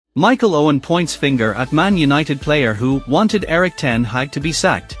Michael Owen points finger at Man United player who wanted Erik ten Hag to be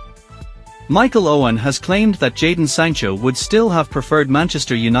sacked. Michael Owen has claimed that Jadon Sancho would still have preferred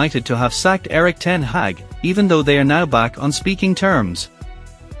Manchester United to have sacked Erik ten Hag, even though they are now back on speaking terms.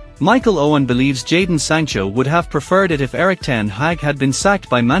 Michael Owen believes Jadon Sancho would have preferred it if Erik ten Hag had been sacked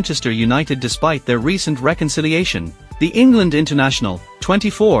by Manchester United despite their recent reconciliation. The England international,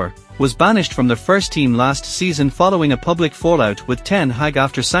 24, was banished from the first team last season following a public fallout with ten Hag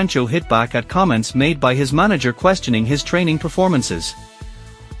after Sancho hit back at comments made by his manager questioning his training performances.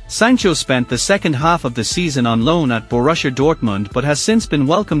 Sancho spent the second half of the season on loan at Borussia Dortmund but has since been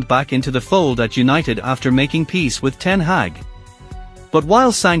welcomed back into the fold at United after making peace with ten Hag. But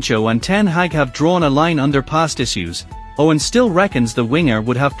while Sancho and ten Hag have drawn a line under past issues, Owen still reckons the winger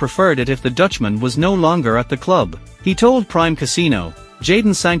would have preferred it if the Dutchman was no longer at the club. He told Prime Casino,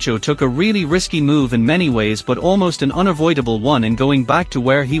 "Jadon Sancho took a really risky move in many ways but almost an unavoidable one in going back to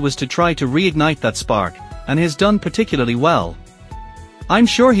where he was to try to reignite that spark, and has done particularly well. I'm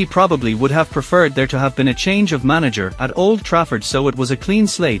sure he probably would have preferred there to have been a change of manager at Old Trafford so it was a clean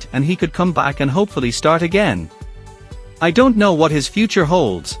slate and he could come back and hopefully start again. I don't know what his future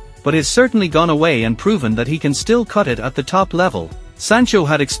holds, but he's certainly gone away and proven that he can still cut it at the top level." Sancho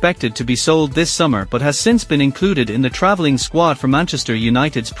had expected to be sold this summer but has since been included in the travelling squad for Manchester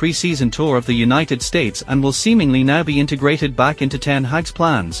United's pre-season tour of the United States and will seemingly now be integrated back into ten Hag's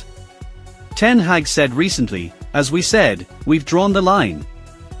plans. Ten Hag said recently, "As we said, we've drawn the line.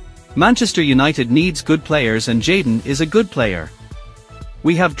 Manchester United needs good players and Jadon is a good player.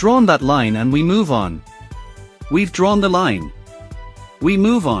 We have drawn that line and we move on. We've drawn the line. We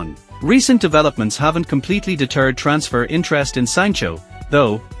move on." Recent developments haven't completely deterred transfer interest in Sancho,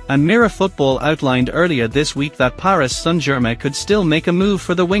 though, and Mirror Football outlined earlier this week that Paris Saint-Germain could still make a move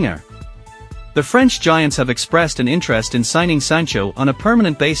for the winger. The French giants have expressed an interest in signing Sancho on a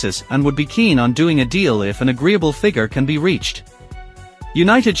permanent basis and would be keen on doing a deal if an agreeable figure can be reached.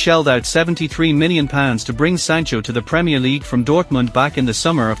 United shelled out £73 million to bring Sancho to the Premier League from Dortmund back in the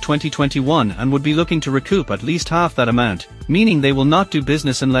summer of 2021 and would be looking to recoup at least half that amount, meaning they will not do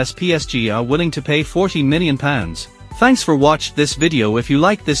business unless PSG are willing to pay £40 million. Thanks for watching this video. If you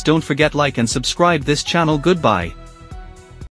like this, don't forget like and subscribe this channel. Goodbye.